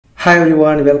Hi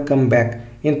everyone, welcome back.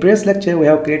 In previous lecture, we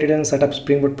have created and set up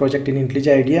Spring Boot project in IntelliJ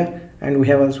IDEA, and we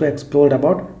have also explored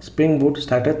about Spring Boot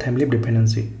starter Thymeleaf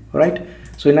dependency. Alright,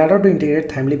 so in order to integrate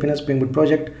Thymeleaf in a Spring Boot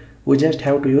project, we just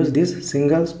have to use this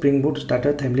single Spring Boot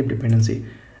starter Thymeleaf dependency,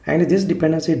 and this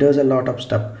dependency does a lot of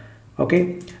stuff.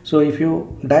 Okay, so if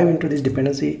you dive into this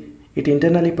dependency, it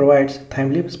internally provides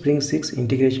Thymeleaf Spring 6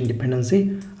 integration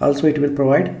dependency. Also, it will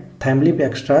provide Thymeleaf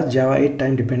extras Java 8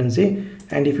 time dependency,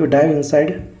 and if you dive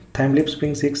inside Thymeleaf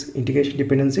Spring 6 integration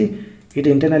dependency, it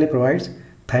internally provides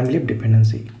Thymeleaf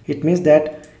dependency. It means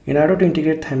that in order to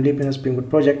integrate Thymeleaf in a Spring Boot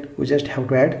project, we just have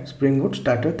to add Spring Boot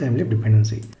starter Thymeleaf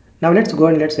dependency. Now let's go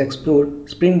and let's explore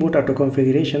Spring Boot auto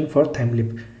configuration for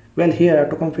Thymeleaf. Well, here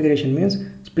auto configuration means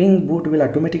Spring Boot will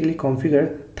automatically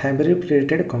configure Thymeleaf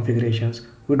related configurations.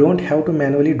 We don't have to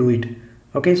manually do it.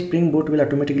 Okay, Spring Boot will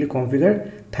automatically configure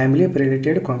Thymeleaf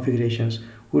related configurations.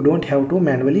 We don't have to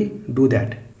manually do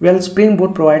that. Well, Spring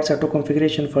Boot provides auto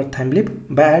configuration for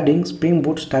Thymeleaf by adding Spring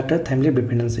Boot starter Thymeleaf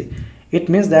dependency. It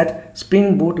means that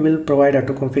Spring Boot will provide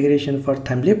auto configuration for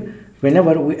Thymeleaf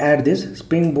whenever we add this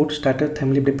Spring Boot starter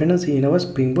Thymeleaf dependency in our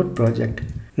Spring Boot project.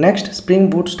 Next,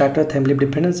 Spring Boot starter Thymeleaf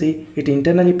dependency, it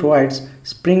internally provides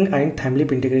Spring and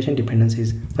Thymeleaf integration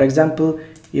dependencies. For example,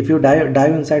 if you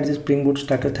dive inside this Spring Boot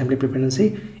starter Thymeleaf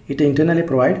dependency, it internally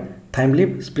provides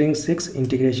Thymeleaf Spring 6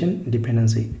 integration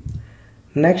dependency.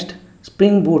 Next,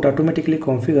 Spring Boot automatically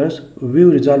configures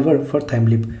View Resolver for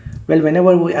Thymeleaf. Well,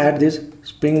 whenever we add this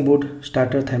Spring Boot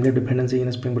starter Thymeleaf dependency in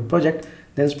a Spring Boot project,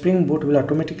 then Spring Boot will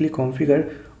automatically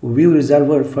configure View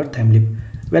Resolver for Thymeleaf.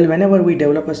 Well, whenever we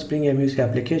develop a Spring MVC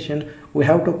application, we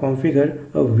have to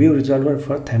configure a View Resolver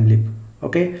for Thymeleaf.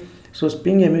 Okay, so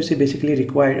Spring MVC basically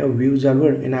requires a View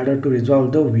Resolver in order to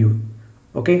resolve the view.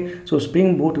 Okay, so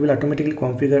Spring Boot will automatically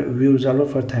configure View Resolver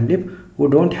for Thymeleaf. We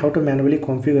don't have to manually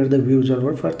configure the View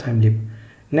Resolver for Thymeleaf.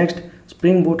 Next,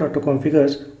 Spring Boot auto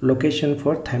configures location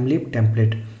for Thymeleaf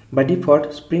template. By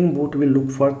default, Spring Boot will look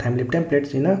for Thymeleaf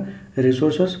templates in a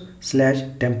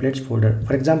resources/templates folder.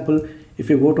 For example, if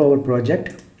you go to our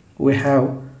project, we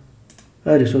have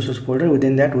a resources folder.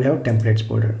 Within that, we have templates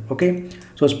folder. Okay,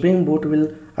 so Spring Boot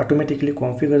will automatically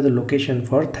configure the location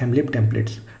for Thymeleaf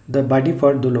templates. By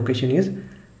default, the location is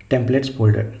templates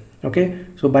folder. Okay,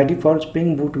 so by default,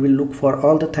 Spring Boot will look for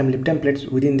all the Thymeleaf templates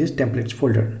within this templates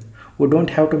folder. We don't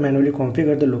have to manually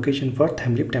configure the location for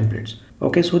Thymeleaf templates.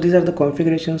 Okay, so these are the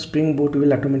configurations Spring Boot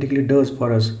will automatically does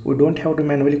for us. We don't have to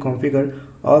manually configure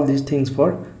all these things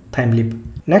for Thymeleaf.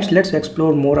 Next, let's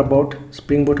explore more about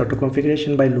Spring Boot auto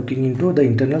configuration by looking into the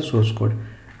internal source code.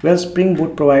 Well, Spring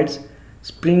Boot provides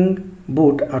Spring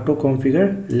Boot auto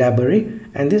configure library,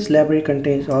 and this library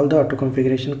contains all the auto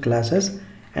configuration classes.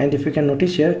 And if you can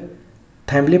notice here,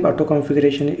 Thymeleaf auto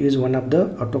configuration is one of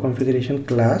the auto configuration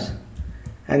class,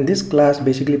 and this class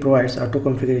basically provides auto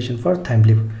configuration for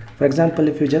Thymeleaf. For example,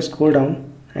 if you just scroll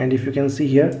down and if you can see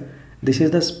here, this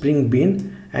is the Spring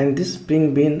Bean, and this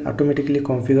Spring Bean automatically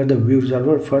configure the View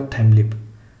Resolver for Thymeleaf.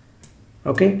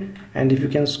 Okay, and if you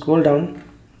can scroll down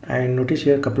and notice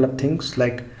here a couple of things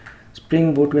like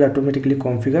Spring Boot will automatically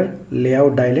configure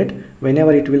layout dilate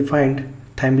whenever it will find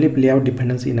Thymeleaf layout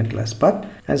dependency in a class path,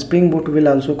 and Spring Boot will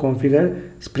also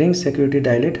configure Spring Security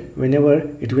dilate whenever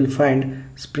it will find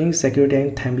Spring Security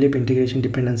and Thymeleaf integration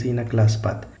dependency in a class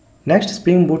path. Next,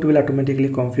 Spring Boot will automatically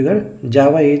configure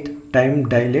Java 8 time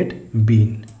dilate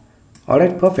bean.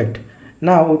 Alright, perfect.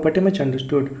 Now we pretty much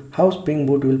understood how Spring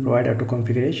Boot will provide auto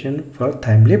configuration for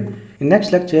Thymeleaf. In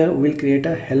next lecture, we will create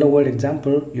a hello world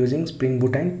example using Spring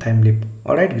Boot and Thymeleaf.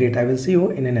 Alright, great. I will see you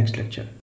in the next lecture.